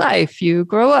formula for life. You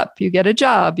grow up, you get a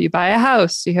job, you buy a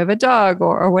house, you have a dog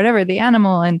or whatever, the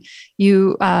animal. And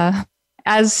you,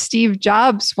 as Steve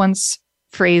Jobs once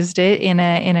phrased it in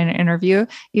an interview,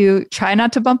 you try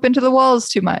not to bump into the walls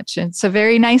too much. It's a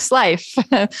very nice life,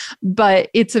 but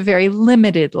it's a very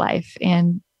limited life.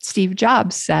 And Steve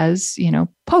Jobs says,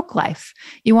 poke life.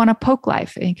 You want to poke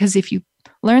life, because if you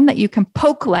learn that you can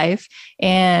poke life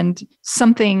and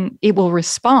it will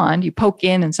respond, you poke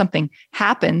in and something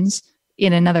happens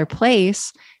in another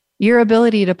place, your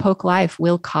ability to poke life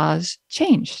will cause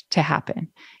change to happen.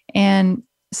 And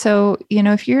so,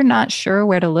 if you're not sure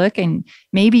where to look, and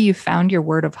maybe you found your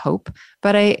word of hope,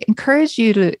 but I encourage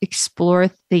you to explore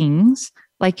things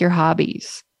like your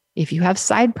hobbies. If you have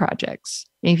side projects,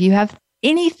 if you have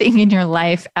anything in your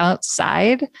life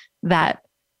outside that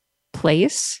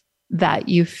place that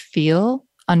you feel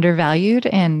undervalued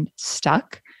and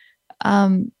stuck,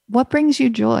 what brings you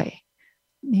joy?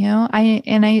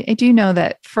 I do know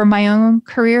that for my own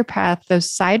career path,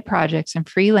 those side projects and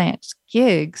freelance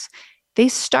gigs, they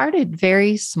started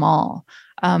very small.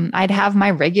 I'd have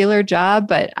my regular job,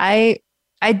 but I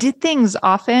did things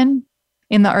often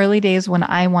in the early days when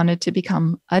I wanted to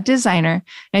become a designer.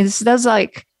 And this does I'm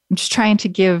just trying to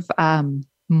give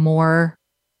more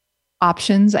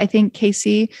options, I think,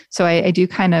 Casey. So I do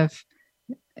kind of,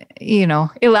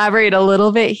 elaborate a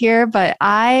little bit here, but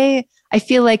I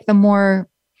feel like the more,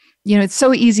 it's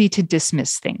so easy to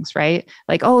dismiss things, right?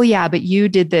 Like, oh yeah, but you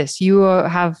did this, you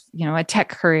have, a tech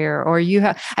career, or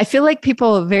I feel like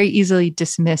people very easily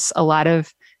dismiss a lot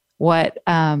of what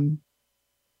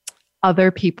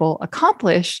other people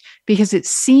accomplish because it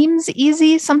seems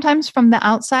easy sometimes from the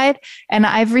outside. And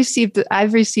I've received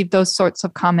those sorts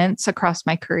of comments across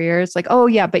my career. It's like, oh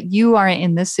yeah, but you aren't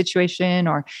in this situation,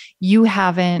 or you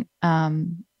haven't,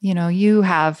 you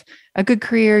have a good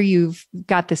career, you've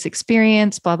got this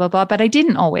experience, blah, blah, blah. But I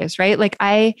didn't always, right? Like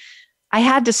I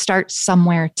had to start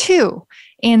somewhere too.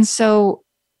 And so,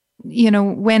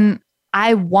 when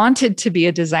I wanted to be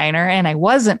a designer and I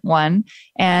wasn't one,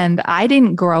 and I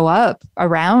didn't grow up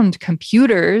around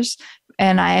computers,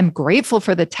 and I am grateful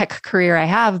for the tech career I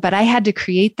have, but I had to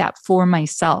create that for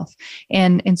myself.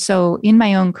 And so in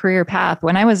my own career path,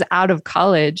 when I was out of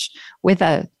college with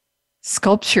a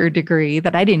sculpture degree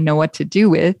that I didn't know what to do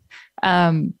with,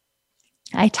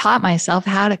 I taught myself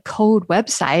how to code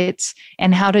websites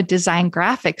and how to design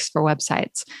graphics for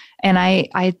websites. And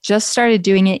I just started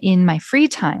doing it in my free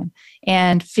time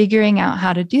and figuring out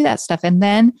how to do that stuff. And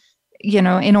then,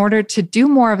 in order to do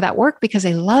more of that work, because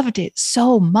I loved it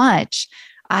so much,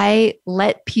 I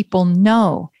let people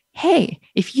know, hey,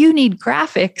 if you need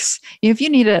graphics, if you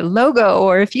need a logo,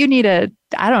 or if you need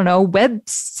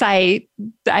website,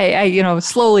 I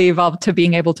slowly evolved to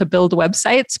being able to build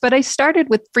websites, but I started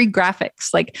with free graphics,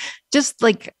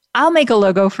 I'll make a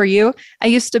logo for you. I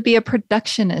used to be a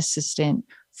production assistant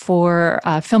for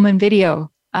film and video,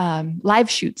 live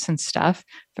shoots and stuff.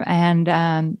 And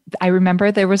I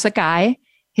remember there was a guy,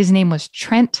 his name was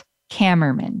Trent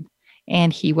Kammerman,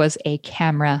 and he was a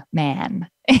cameraman.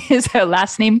 His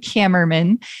last name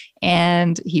Kammerman,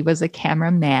 and he was a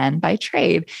cameraman by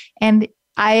trade. And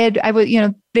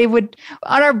they would,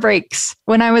 on our breaks,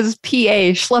 when I was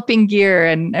PA, schlepping gear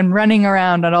and running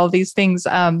around on all these things,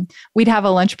 we'd have a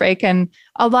lunch break. And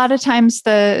a lot of times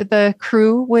the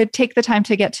crew would take the time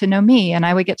to get to know me, and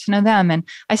I would get to know them. And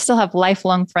I still have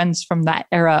lifelong friends from that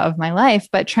era of my life.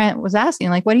 But Trent was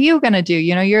asking, what are you going to do?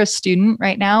 You're a student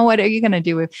right now. What are you going to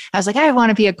do? I was like, I want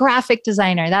to be a graphic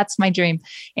designer. That's my dream.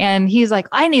 And he's like,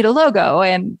 I need a logo.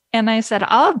 And I said,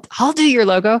 I'll do your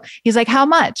logo. He's like, how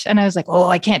much? And I was like, oh,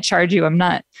 I can't charge you. I'm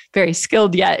not very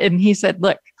skilled yet. And he said,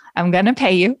 look, I'm going to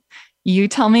pay you. You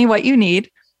tell me what you need.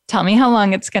 Tell me how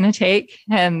long it's going to take.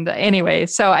 And anyway,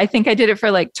 so I think I did it for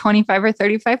like 25 or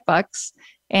 35 bucks,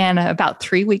 and about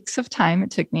 3 weeks of time it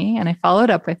took me. And I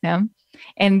followed up with him.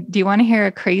 And do you want to hear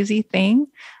a crazy thing?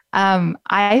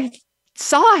 I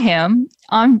saw him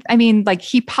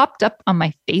he popped up on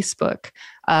my Facebook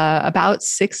about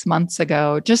 6 months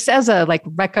ago, just as a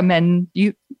recommend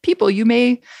you people you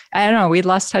may, I don't know, we'd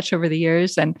lost touch over the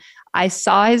years. And I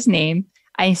saw his name.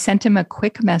 I sent him a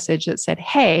quick message that said,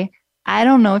 hey, I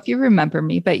don't know if you remember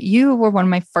me, but you were one of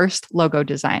my first logo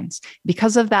designs.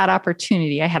 Because of that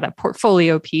opportunity, I had a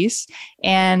portfolio piece,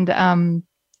 and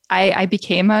I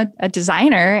became a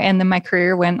designer. And then my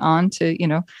career went on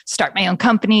to, start my own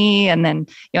company, and then,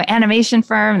 animation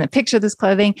firm, and then picture this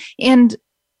clothing. And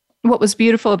what was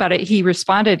beautiful about it, he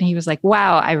responded and he was like,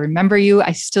 wow, I remember you.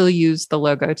 I still use the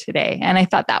logo today. And I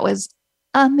thought that was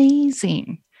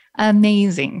amazing,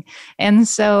 amazing. And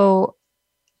so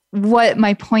what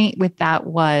my point with that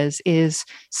is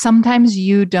sometimes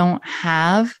you don't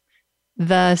have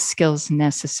the skills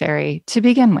necessary to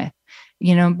begin with,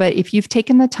 but if you've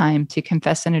taken the time to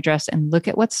confess and address and look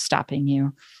at what's stopping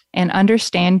you and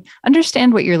understand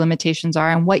what your limitations are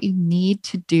and what you need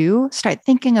to do, start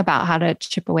thinking about how to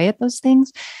chip away at those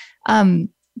things.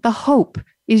 The hope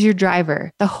is your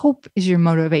driver. The hope is your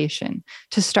motivation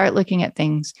to start looking at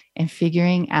things and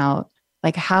figuring out,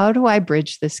 like, how do I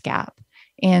bridge this gap?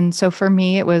 And so for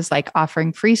me, it was like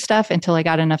offering free stuff until I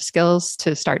got enough skills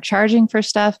to start charging for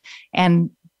stuff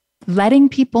and letting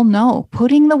people know,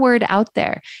 putting the word out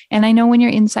there. And I know when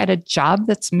you're inside a job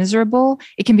that's miserable,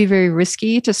 it can be very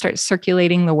risky to start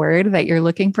circulating the word that you're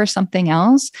looking for something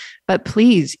else. But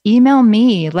please email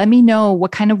me. Let me know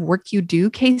what kind of work you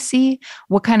do, Casey,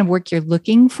 what kind of work you're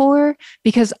looking for,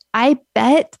 because I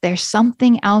bet there's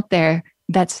something out there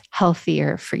that's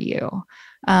healthier for you.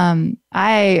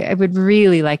 I would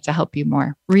really like to help you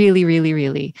more, really, really,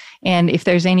 really. And if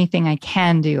there's anything I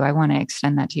can do, I want to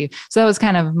extend that to you. So that was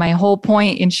kind of my whole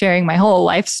point in sharing my whole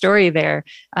life story there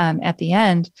at the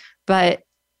end. But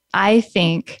I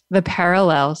think the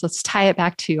parallels, let's tie it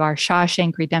back to our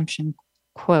Shawshank Redemption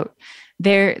quote.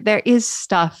 There is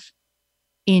stuff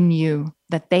in you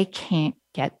that they can't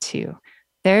get to.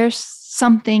 There's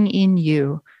something in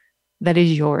you that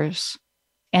is yours.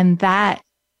 And that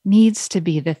needs to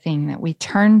be the thing that we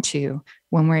turn to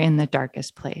when we're in the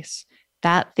darkest place.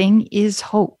 That thing is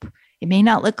hope. It may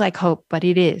not look like hope, but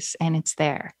it is, and it's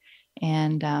there.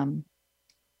 And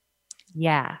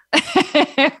yeah.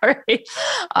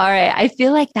 All right. I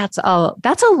feel like that's a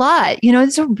lot.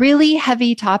 It's a really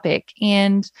heavy topic.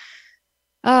 And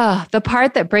the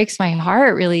part that breaks my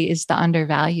heart really is the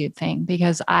undervalued thing,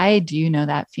 because I do know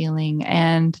that feeling.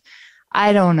 And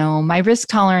I don't know, my risk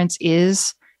tolerance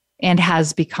is and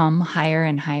has become higher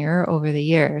and higher over the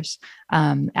years.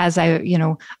 As I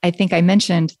think I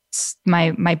mentioned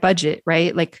my budget,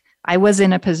 right? Like, I was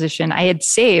in a position, I had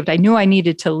saved, I knew I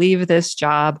needed to leave this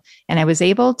job, and I was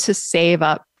able to save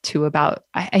up to about,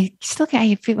 I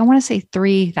want to say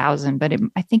 3,000, but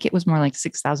I think it was more like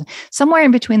 6,000. Somewhere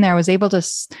in between there, I was able to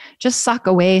just sock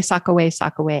away,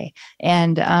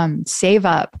 and save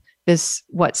up this,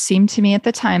 what seemed to me at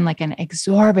the time like an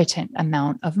exorbitant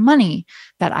amount of money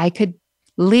that I could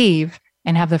leave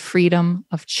and have the freedom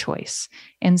of choice.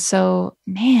 And so,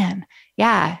 man,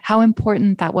 yeah, how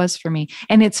important that was for me.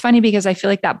 And it's funny because I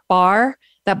feel like that bar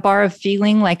of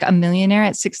feeling like a millionaire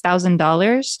at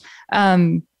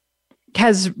 $6,000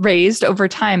 has raised over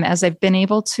time as I've been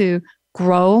able to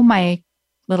grow my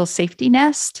little safety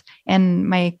nest and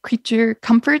my creature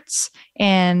comforts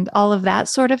and all of that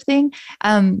sort of thing.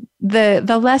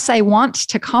 The less I want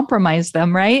to compromise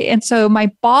them, right? And so my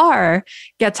bar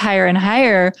gets higher and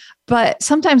higher, but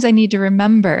sometimes I need to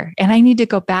remember, and I need to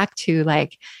go back to,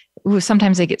 like,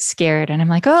 sometimes I get scared and I'm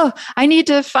like, oh, I need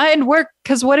to find work,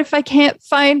 because what if I can't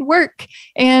find work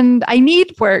and I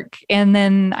need work? And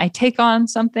then I take on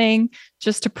something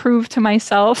just to prove to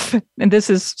myself, and this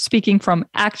is speaking from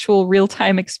actual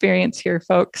real-time experience here,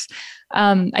 folks.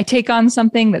 I take on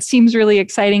something that seems really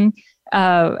exciting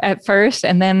at first,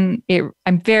 and then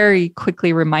I'm very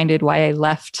quickly reminded why I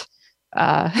left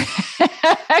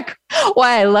that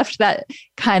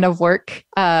kind of work,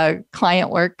 client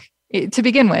work. To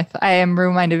begin with, I am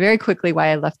reminded very quickly why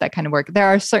I left that kind of work. There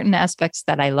are certain aspects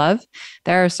that I love.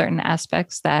 There are certain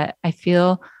aspects that I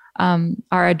feel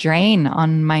are a drain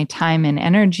on my time and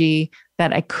energy,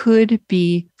 that I could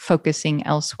be focusing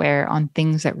elsewhere on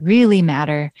things that really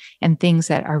matter and things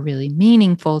that are really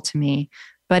meaningful to me,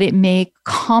 but it may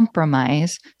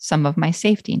compromise some of my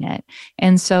safety net.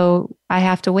 And so I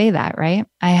have to weigh that, right?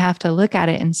 I have to look at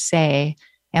it and say,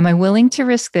 am I willing to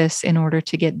risk this in order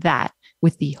to get that,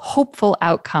 with the hopeful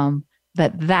outcome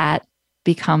that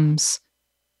becomes,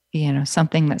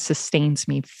 something that sustains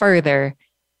me further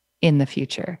in the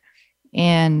future.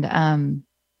 And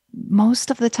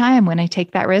most of the time when I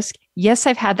take that risk, yes,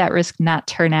 I've had that risk not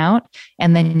turn out,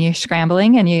 and then you're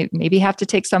scrambling and you maybe have to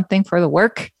take something for the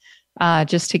work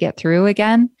just to get through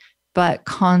again, but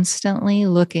constantly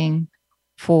looking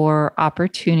for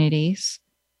opportunities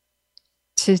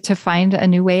to find a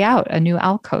new way out, a new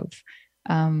alcove.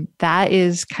 That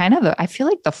is kind of, I feel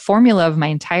like, the formula of my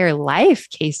entire life,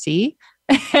 Casey.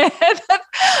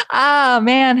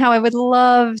 Man, how I would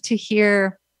love to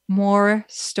hear more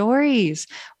stories.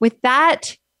 With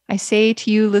that, I say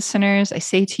to you listeners, I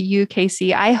say to you,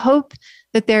 Casey, I hope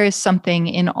that there is something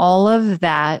in all of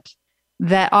that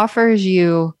offers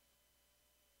you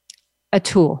a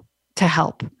tool to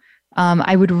help.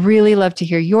 I would really love to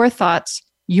hear your thoughts,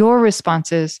 your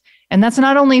responses. And that's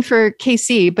not only for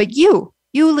KC, but you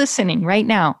listening right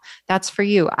now. That's for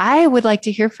you. I would like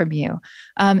to hear from you.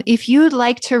 If you'd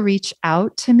like to reach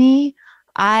out to me,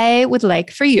 I would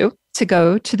like for you to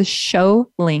go to the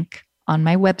show link on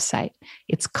my website.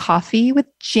 It's Coffee with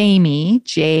Jaimee,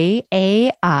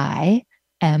 JAIMEE,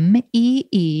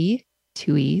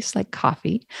 2 E's like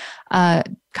coffee,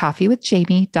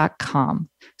 coffeewithjaimee.com.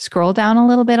 Scroll down a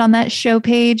little bit on that show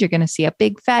page. You're going to see a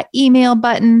big fat email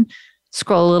button.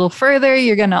 Scroll a little further.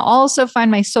 You're going to also find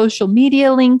my social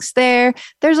media links there.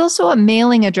 There's also a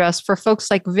mailing address for folks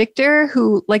like Victor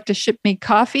who like to ship me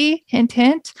coffee. Hint,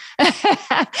 hint.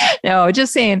 No,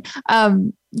 just saying.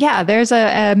 There's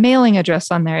a mailing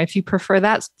address on there if you prefer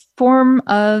that form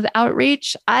of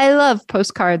outreach. I love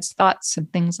postcards, thoughts,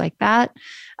 and things like that.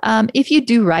 If you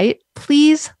do write,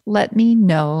 please let me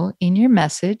know in your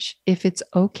message if it's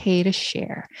okay to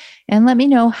share. And let me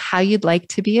know how you'd like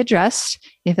to be addressed.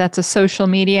 If that's a social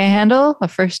media handle, a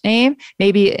first name,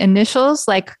 maybe initials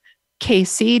like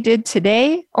KC did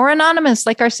today, or anonymous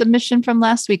like our submission from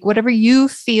last week. Whatever you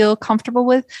feel comfortable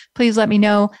with, please let me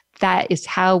know. That is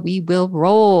how we will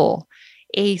roll.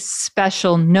 A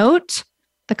special note: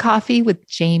 the Coffee with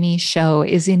Jaimee show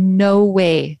is in no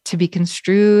way to be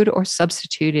construed or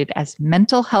substituted as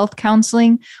mental health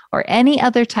counseling or any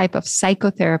other type of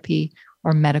psychotherapy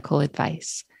or medical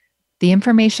advice. The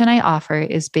information I offer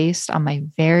is based on my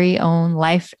very own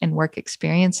life and work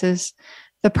experiences.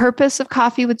 The purpose of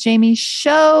Coffee with Jaimee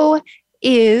show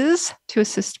is to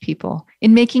assist people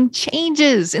in making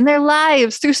changes in their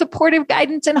lives through supportive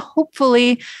guidance and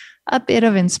hopefully a bit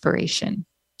of inspiration.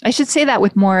 I should say that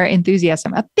with more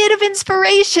enthusiasm. A bit of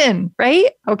inspiration,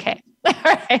 right? Okay. All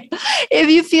right. If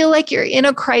you feel like you're in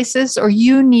a crisis or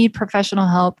you need professional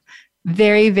help,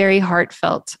 very, very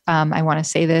heartfelt. I want to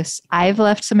say this. I've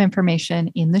left some information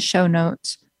in the show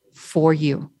notes for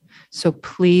you. So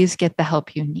please get the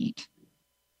help you need.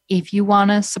 If you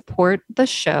want to support the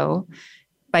show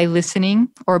by listening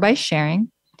or by sharing,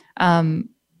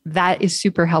 that is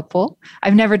super helpful.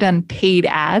 I've never done paid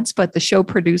ads, but the show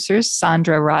producers,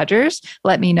 Sandra Rogers,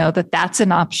 let me know that that's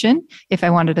an option if I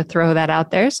wanted to throw that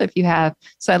out there. So if you have,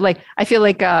 I feel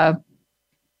like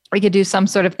we could do some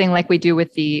sort of thing like we do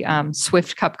with the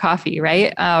Swift Cup Coffee,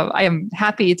 right? I am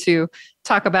happy to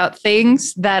talk about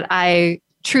things that I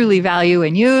truly value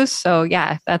and use. So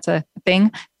yeah, that's a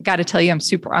thing. Got to tell you, I'm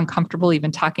super uncomfortable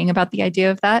even talking about the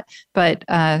idea of that, but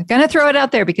gonna throw it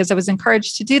out there because I was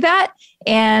encouraged to do that.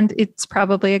 And it's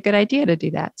probably a good idea to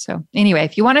do that. So anyway,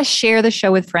 if you want to share the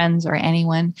show with friends or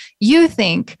anyone you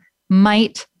think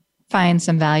might find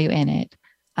some value in it,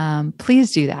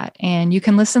 please do that. And you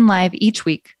can listen live each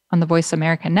week on the Voice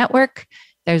America Network.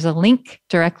 There's a link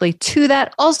directly to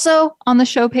that also on the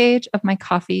show page of my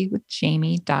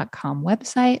coffeewithjaimee.com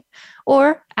website,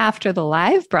 or after the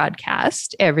live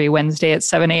broadcast every Wednesday at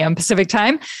 7 a.m. Pacific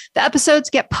time. The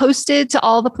episodes get posted to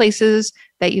all the places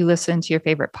that you listen to your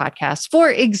favorite podcasts.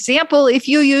 For example, if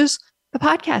you use the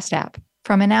podcast app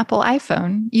from an Apple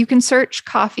iPhone, you can search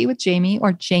Coffee with Jaimee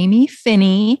or Jaimee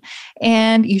Finney,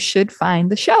 and you should find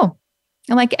the show.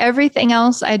 And like everything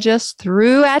else I just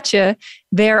threw at you,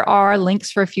 there are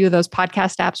links for a few of those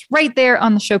podcast apps right there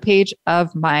on the show page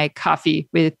of my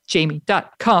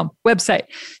coffeewithjaimee.com website.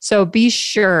 So be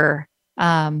sure,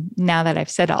 now that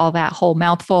I've said all that whole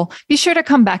mouthful, be sure to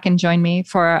come back and join me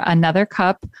for another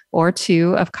cup or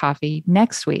two of coffee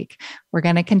next week. We're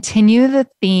going to continue the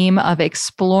theme of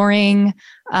exploring,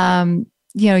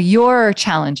 your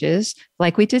challenges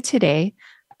like we did today.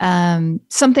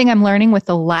 Something I'm learning with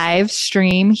the live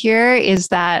stream here is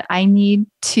that I need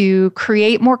to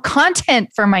create more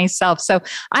content for myself. So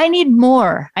I need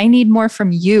more. I need more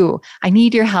from you. I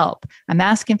need your help. I'm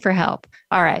asking for help.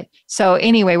 All right. So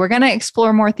anyway, we're going to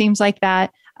explore more themes like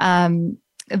that,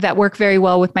 that work very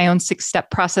well with my own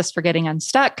 6-step process for getting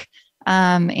unstuck.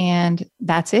 And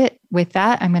that's it. With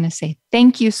that, I'm going to say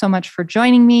thank you so much for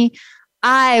joining me.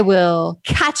 I will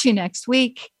catch you next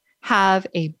week. Have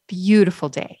a beautiful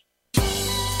day.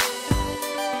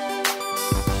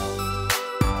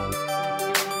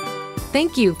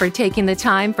 Thank you for taking the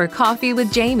time for Coffee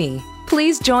with Jaimee.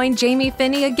 Please join Jaimee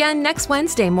Finney again next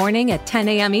Wednesday morning at 10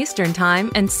 a.m. Eastern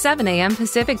Time and 7 a.m.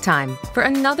 Pacific Time for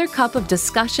another cup of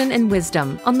discussion and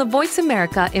wisdom on the Voice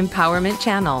America Empowerment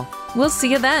Channel. We'll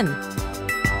see you then.